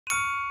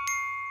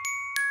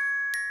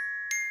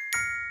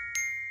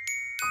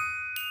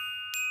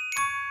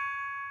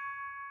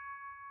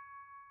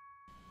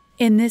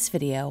In this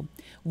video,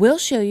 we'll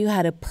show you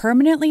how to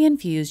permanently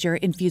infuse your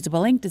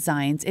Infusible Ink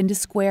designs into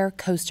square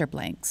coaster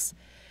blanks.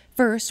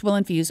 First, we'll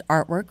infuse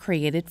artwork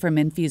created from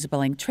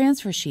Infusible Ink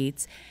transfer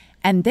sheets,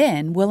 and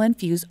then we'll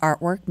infuse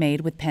artwork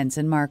made with pens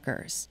and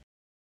markers.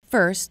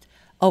 First,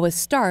 always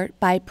start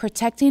by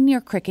protecting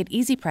your Cricut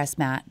EasyPress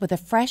mat with a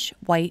fresh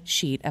white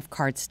sheet of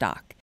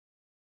cardstock.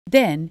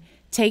 Then,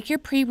 take your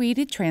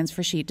pre-reeded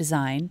transfer sheet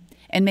design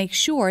and make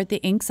sure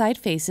the ink side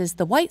faces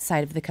the white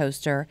side of the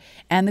coaster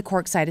and the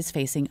cork side is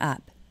facing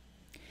up.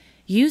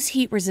 Use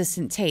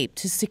heat-resistant tape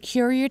to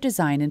secure your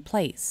design in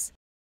place.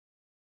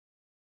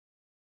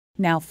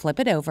 Now flip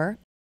it over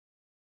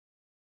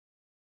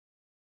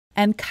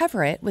and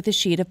cover it with a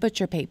sheet of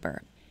butcher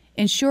paper.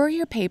 Ensure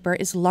your paper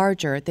is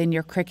larger than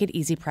your Cricut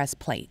EasyPress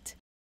plate.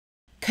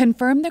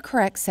 Confirm the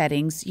correct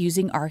settings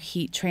using our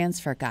heat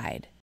transfer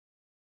guide.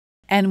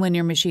 And when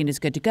your machine is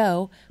good to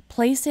go,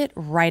 place it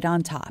right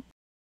on top.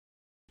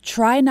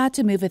 Try not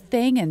to move a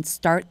thing and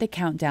start the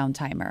countdown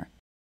timer.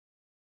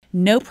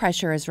 No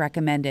pressure is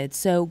recommended,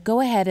 so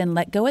go ahead and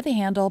let go of the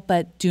handle,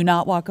 but do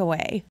not walk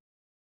away.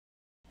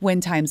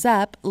 When time's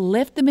up,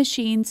 lift the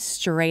machine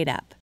straight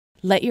up.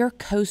 Let your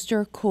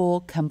coaster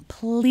cool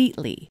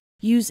completely.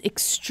 Use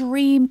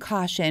extreme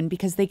caution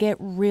because they get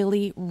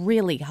really,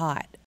 really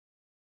hot.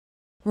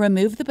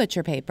 Remove the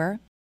butcher paper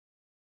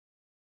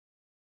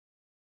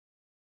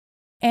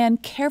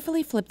and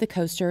carefully flip the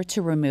coaster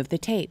to remove the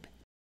tape.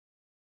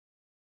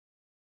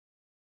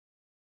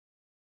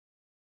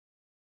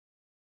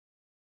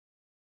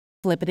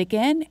 Flip it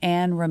again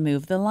and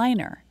remove the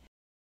liner.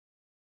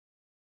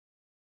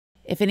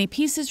 If any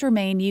pieces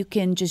remain, you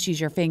can just use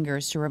your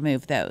fingers to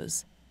remove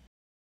those.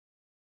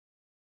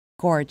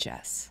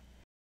 Gorgeous.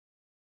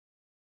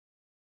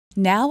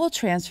 Now we'll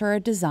transfer a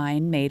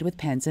design made with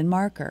pens and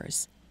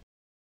markers.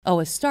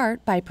 Always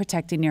start by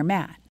protecting your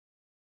mat.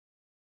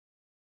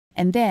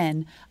 And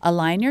then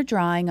align your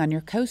drawing on your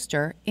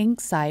coaster,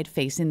 ink side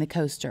facing the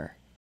coaster.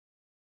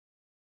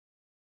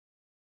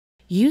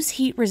 Use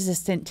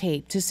heat-resistant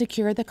tape to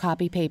secure the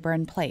copy paper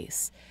in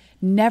place.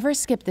 Never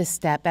skip this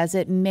step as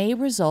it may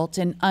result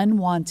in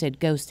unwanted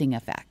ghosting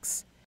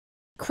effects.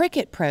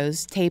 Cricut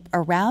pros tape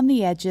around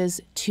the edges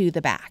to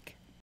the back.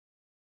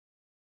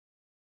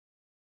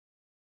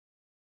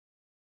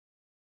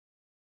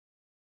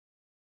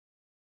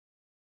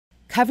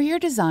 Cover your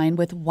design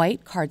with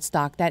white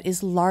cardstock that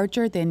is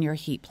larger than your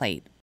heat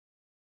plate.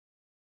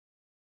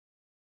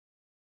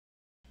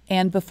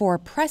 And before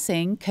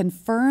pressing,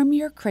 confirm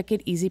your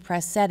Cricut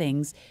EasyPress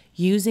settings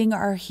using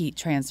our heat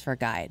transfer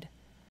guide.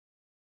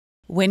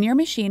 When your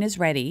machine is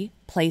ready,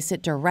 place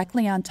it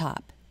directly on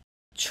top.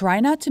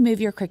 Try not to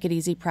move your Cricut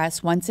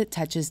EasyPress once it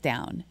touches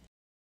down.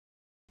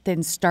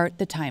 Then start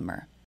the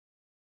timer.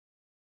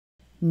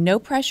 No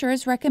pressure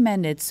is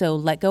recommended, so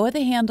let go of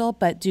the handle,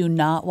 but do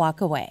not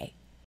walk away.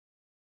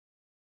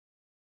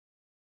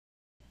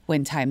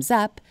 When time's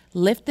up,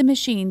 lift the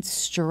machine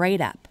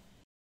straight up.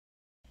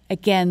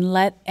 Again,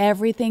 let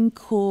everything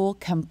cool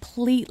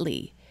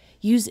completely.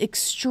 Use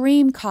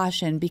extreme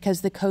caution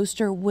because the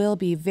coaster will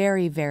be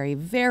very, very,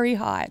 very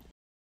hot.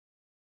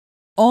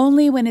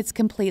 Only when it's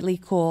completely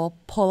cool,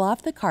 pull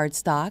off the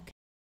cardstock.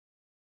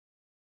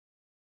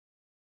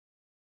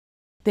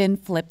 Then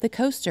flip the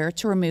coaster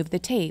to remove the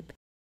tape.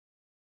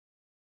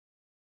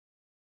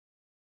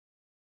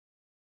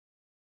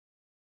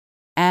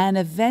 And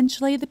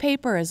eventually the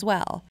paper as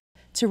well,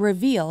 to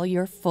reveal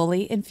your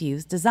fully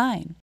infused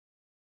design.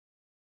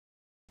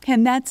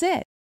 And that's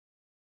it.